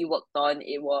Shirley worked on,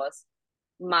 it was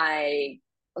my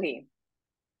okay,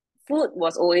 food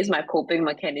was always my coping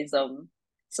mechanism.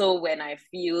 So when I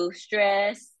feel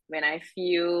stressed, when I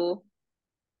feel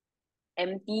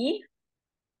empty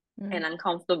Mm, and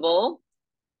uncomfortable,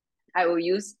 I will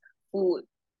use food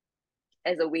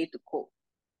as a way to cope.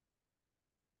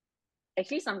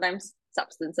 Actually, sometimes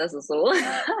substances also.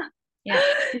 Yeah.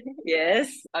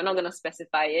 Yes, I'm not gonna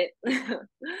specify it.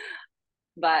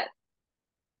 But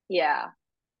yeah,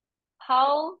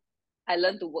 how I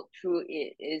learned to work through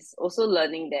it is also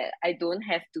learning that I don't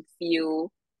have to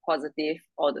feel positive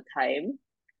all the time.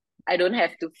 I don't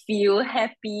have to feel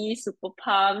happy, super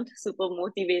pumped, super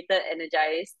motivated,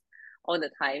 energized all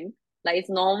the time. Like it's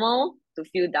normal to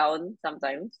feel down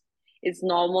sometimes. It's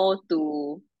normal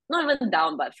to not even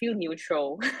down, but feel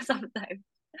neutral sometimes.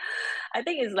 I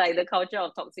think it's like the culture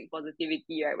of toxic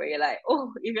positivity, right? Where you're like,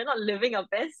 oh, if you're not living your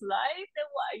best life, then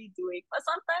what are you doing? But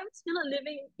sometimes you're not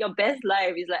living your best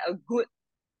life. It's like a good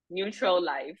neutral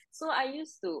life. So I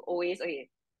used to always, okay,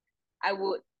 I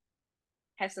would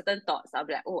have certain thoughts. I'll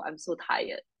be like, oh, I'm so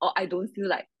tired. Or I don't feel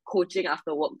like coaching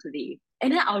after work today.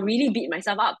 And then I'll really beat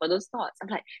myself up for those thoughts. I'm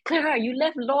like, Clara, you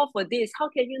left law for this. How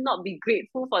can you not be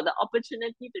grateful for the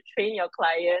opportunity to train your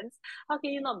clients? How can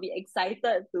you not be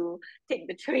excited to take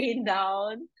the train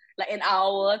down like an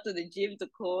hour to the gym to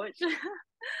coach?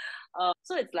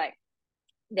 So it's like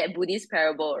that Buddhist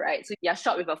parable, right? So you're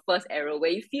shot with a first arrow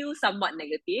where you feel somewhat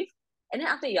negative, and then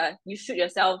after you shoot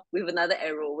yourself with another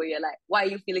arrow where you're like, why are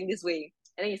you feeling this way?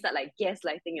 And then you start like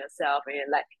gaslighting yourself, and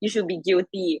you're like, you should be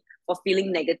guilty for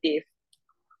feeling negative.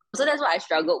 So that's what I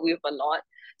struggled with a lot.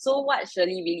 So what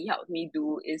Shirley really helped me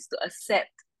do is to accept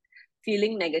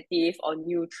feeling negative or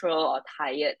neutral or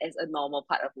tired as a normal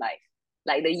part of life,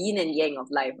 like the yin and yang of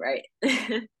life, right?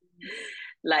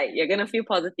 Like you're gonna feel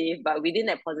positive, but within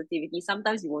that positivity,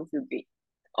 sometimes you won't feel great,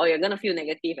 or you're gonna feel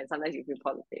negative, and sometimes you feel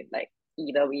positive. Like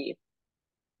either way.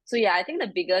 So yeah, I think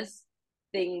the biggest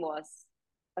thing was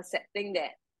accepting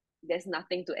that there's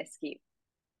nothing to escape.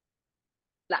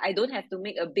 Like I don't have to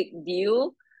make a big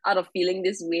deal out of feeling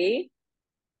this way.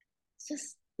 It's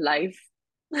just life.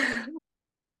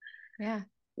 Yeah.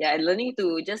 Yeah, and learning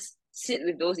to just sit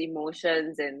with those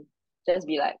emotions and just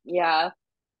be like, yeah,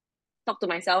 talk to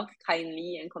myself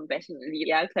kindly and compassionately.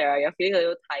 Yeah, Clara, you're feeling a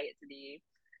little tired today.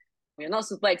 You're not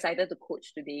super excited to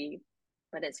coach today,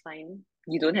 but that's fine.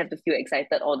 You don't have to feel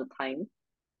excited all the time.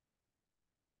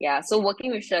 Yeah, so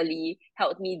working with Shirley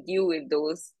helped me deal with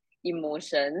those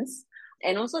emotions.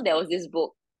 And also, there was this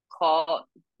book called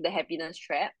The Happiness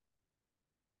Trap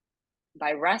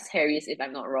by Russ Harris, if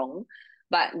I'm not wrong.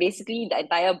 But basically, the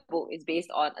entire book is based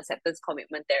on acceptance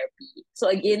commitment therapy. So,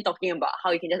 again, talking about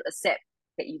how you can just accept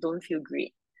that you don't feel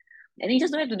great. And you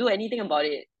just don't have to do anything about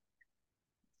it.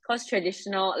 Because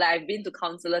traditional, like I've been to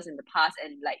counselors in the past,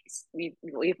 and like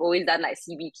we've always done like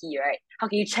CBT, right? How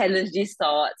can you challenge these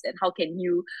thoughts, and how can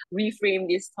you reframe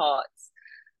these thoughts?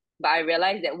 But I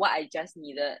realized that what I just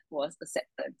needed was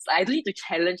acceptance. I don't need to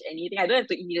challenge anything. I don't have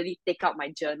to immediately take out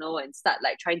my journal and start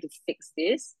like trying to fix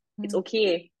this. It's Mm.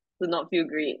 okay to not feel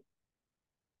great.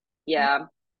 Yeah.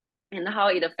 Yeah. And how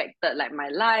it affected like my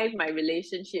life, my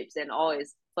relationships, and all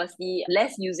is firstly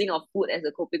less using of food as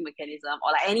a coping mechanism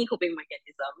or like any coping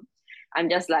mechanism. I'm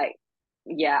just like,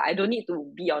 yeah, I don't need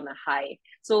to be on a high.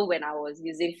 So when I was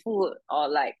using food or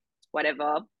like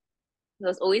whatever, it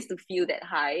was always to feel that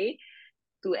high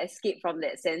to escape from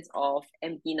that sense of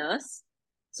emptiness.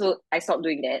 So I stopped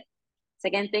doing that.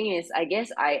 Second thing is, I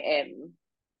guess I am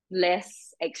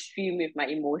less extreme with my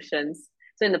emotions.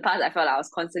 So in the past, I felt like I was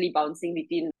constantly bouncing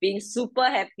between being super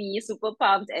happy, super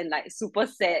pumped, and like super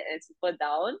sad and super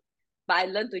down. But I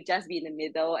learned to just be in the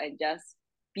middle and just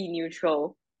be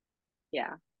neutral.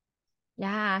 Yeah.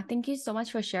 Yeah. Thank you so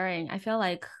much for sharing. I feel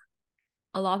like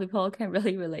a lot of people can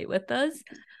really relate with this,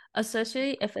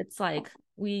 especially if it's like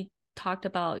we talked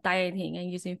about dieting and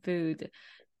using food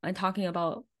and talking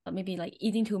about maybe like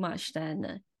eating too much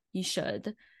than you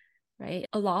should, right?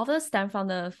 A lot of us stem from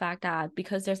the fact that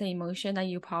because there's an emotion that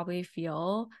you probably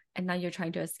feel and now you're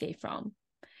trying to escape from.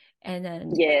 And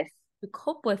then Yes. to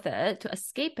cope with it, to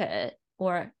escape it,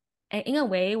 or and in a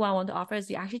way, what I want to offer is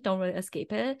you actually don't really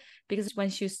escape it because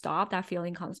once you stop, that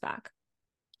feeling comes back.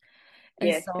 And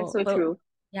Yes. That's so, so but true.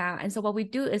 yeah, and so what we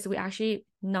do is we actually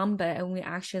numb it and we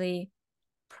actually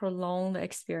prolong the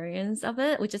experience of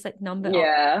it, which is like numb it or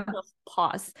Yeah.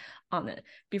 pause on it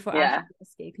before Yeah. actually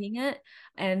escaping it.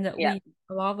 And Yeah.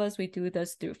 a lot of us, we do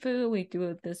this through food, we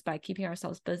do this by keeping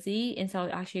ourselves busy instead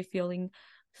of actually feeling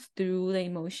through the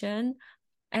emotion.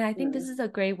 And I think this Mm. is a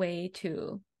great way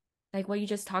to, like what you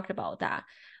just talked about, that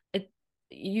it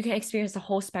you can experience the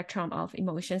whole spectrum of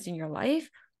emotions in your life.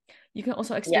 You can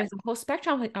also Yeah. experience the whole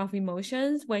spectrum of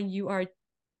emotions when you are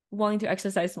wanting to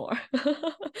exercise more.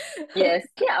 Yes.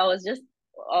 Yeah.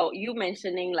 You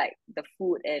mentioning like the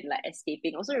food and like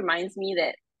escaping also reminds me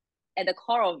that at the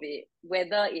core of it,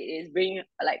 whether it is bringing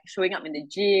like showing up in the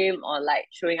gym or like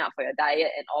showing up for your diet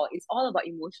and all, it's all about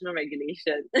emotional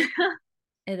regulation.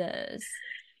 It is.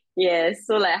 Yes.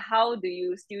 So like how do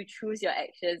you still choose your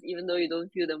actions even though you don't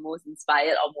feel the most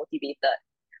inspired or motivated?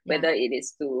 Yeah. Whether it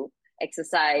is to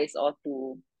exercise or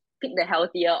to pick the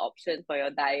healthier option for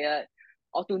your diet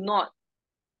or to not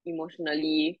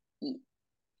emotionally eat.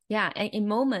 Yeah, and in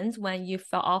moments when you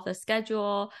fell off the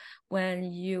schedule, when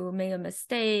you made a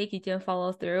mistake, you didn't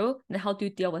follow through, then how do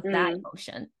you deal with that Mm,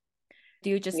 emotion? Do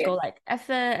you just go yes. like F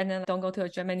it and then don't go to a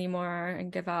gym anymore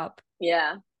and give up?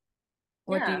 Yeah.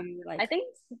 Or do Yeah. you I like think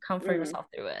comfort mm, yourself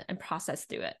through it and process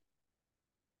through it?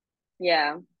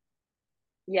 yeah.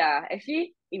 Yeah,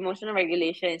 actually, emotional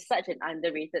regulation is such an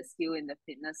underrated skill in the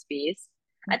fitness space.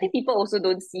 I Mhm. think people also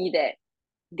don't see that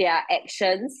their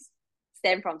actions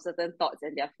stem from certain thoughts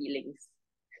and their feelings.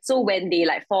 So when they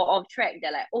like fall off track,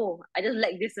 they're like, oh, I just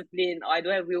lack discipline, or I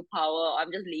don't have willpower, or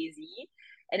I'm just lazy.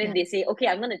 And then Yeah. they say, okay,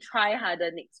 I'm going to try harder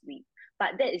next week.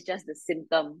 But that is just the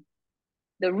symptom.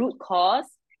 The root cause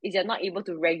is you're not able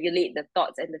to regulate the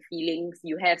thoughts and the feelings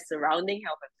you have surrounding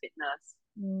health and fitness.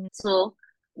 Mm, So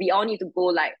we all need to go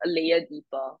like a layer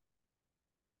deeper.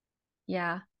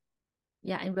 yeah.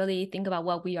 Yeah. And really think about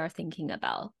what we are thinking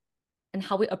about and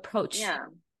how we approach Yeah,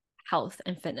 health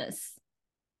and fitness.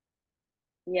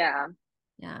 yeah,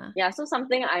 Yeah. yeah. So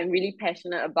something I'm really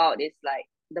passionate about is like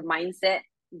the mindset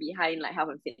behind like health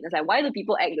and fitness. Like, why do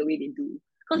people act the way they do?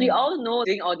 Because we Mm, all know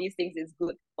doing all these things is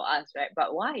good for us, right?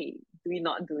 But why do we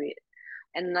not do it?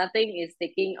 And nothing is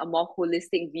taking a more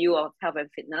holistic view of health and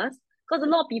fitness. Because a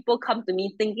lot of people come to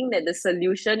me thinking that the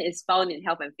solution is found in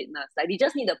health and fitness. Like they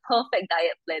just need a perfect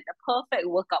diet plan, a perfect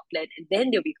workout plan, and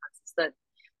then they'll be consistent.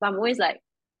 But I'm always like,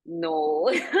 no.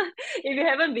 If you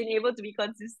haven't been able to be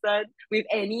consistent with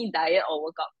any diet or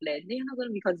workout plan, then you're not going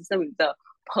to be consistent with the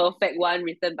perfect one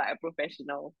written by a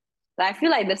professional. Like I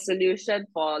feel like the solution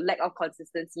for lack of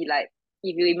consistency, like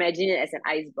if you imagine it as an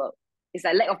iceberg, it's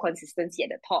like lack of consistency at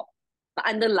the top. The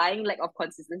underlying lack of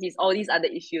consistency is all these other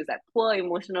issues like poor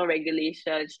emotional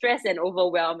regulation, stress and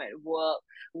overwhelm at work,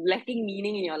 lacking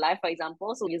meaning in your life, for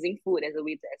example. So using food as a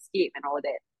way to escape and all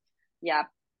that. Yeah,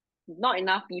 not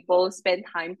enough people spend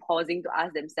time pausing to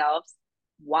ask themselves,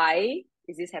 why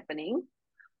is this happening?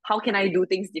 How can I do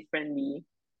things differently?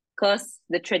 Because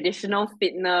the traditional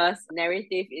fitness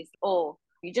narrative is, oh,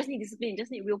 you just need discipline, you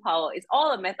just need willpower. It's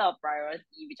all a matter of priority,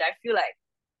 which I feel like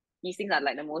these things are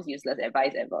like the most useless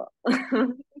advice ever.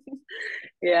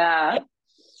 Yeah.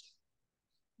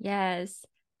 yes.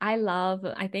 I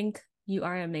think you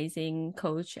are an amazing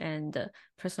coach and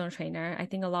personal trainer. I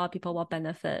think a lot of people will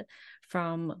benefit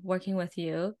from working with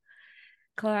you.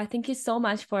 Clara, thank you so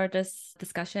much for this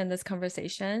discussion, this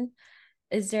conversation.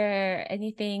 Is there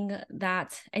any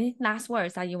last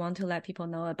words that you want to let people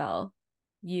know about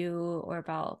you or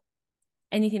about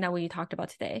anything that we talked about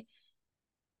today?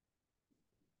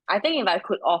 I think if I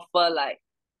could offer like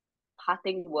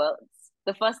parting words,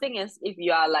 the first thing is if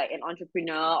you are like an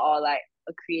entrepreneur or like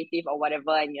a creative or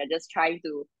whatever, and you're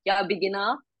a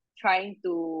beginner trying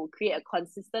to create a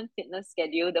consistent fitness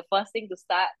schedule, the first thing to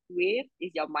start with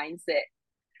is your mindset.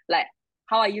 Like,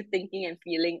 how are you thinking and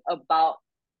feeling about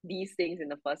these things in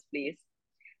the first place?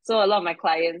 So a lot of my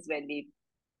clients, when they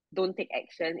don't take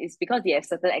action, is because they have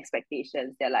certain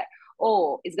expectations. They're like,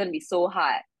 oh, it's gonna be so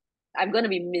hard. I'm gonna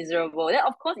be miserable. Then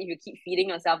of course, if you keep feeding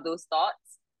yourself those thoughts,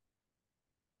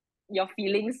 your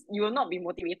feelings, you will not be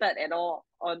motivated at all,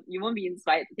 or you won't be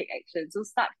inspired to take action. So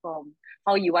start from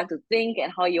how you want to think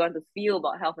and how you want to feel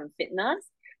about health and fitness.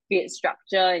 Create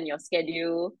structure in your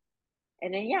schedule,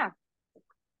 and then yeah,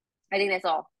 I think that's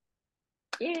all.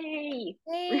 Yay!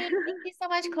 Hey, thank you so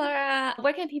much, Clara.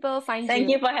 Where can people find Thank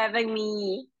you? you for having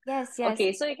me. Yes, yes.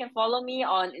 Okay, so you can follow me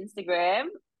on Instagram.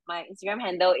 My Instagram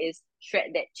handle is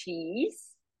shred that cheese.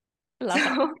 Love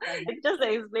that. So Love that. just to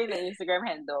explain the Instagram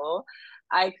handle,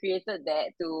 I created that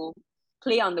to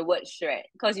play on the word shred.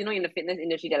 Because you know in the fitness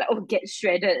industry they're like, oh, get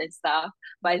shredded and stuff.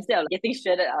 But Mm. instead of getting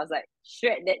shredded, I was like,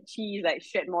 shred that cheese, like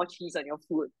shred more cheese on your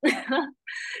food.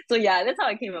 So yeah, that's how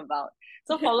it came about.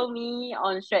 So follow me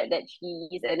on Shred That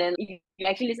Cheese. And then if you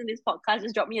actually listen to this podcast,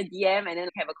 just drop me a DM and then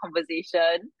have a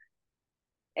conversation.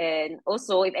 And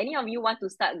also, if any of you want to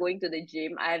start going to the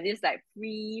gym, I have this like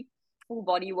free full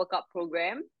body workout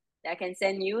program that I can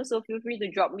send you. So feel free to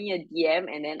drop me a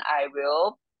DM and then I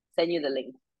will send you the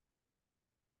link.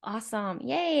 Awesome.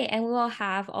 Yay. And we will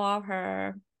have all of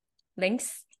her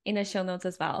links in the show notes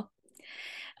as well.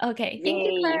 Okay. Thank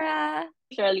you, Yay, Clara.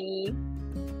 Shirley.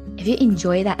 If you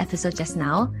enjoyed that episode just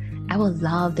now, I would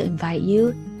love to invite you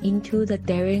into the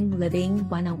Daring Living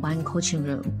one-on-one coaching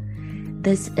room.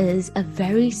 This is a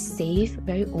very safe,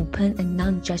 very open, and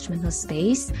non-judgmental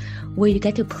space where you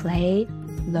get to play,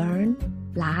 learn,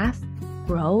 laugh,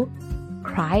 grow,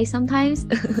 cry sometimes,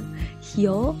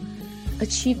 heal,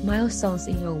 achieve milestones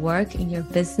in your work, in your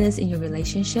business, in your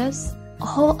relationships,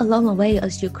 all along the way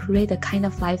as you create the kind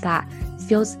of life that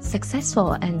feels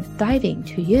successful and thriving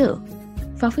to you.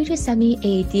 Feel free to send me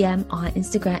a DM on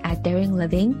Instagram at Daring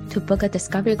Living to book a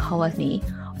discovery call with me,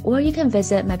 or you can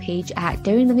visit my page at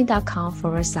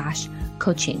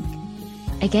daringliving.com/coaching.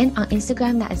 Again, on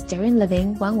Instagram, that is Daring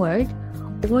Living, one word,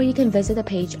 or you can visit the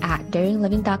page at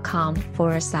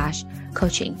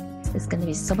daringliving.com/coaching. It's going to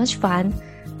be so much fun.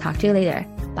 Talk to you later.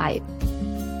 Bye.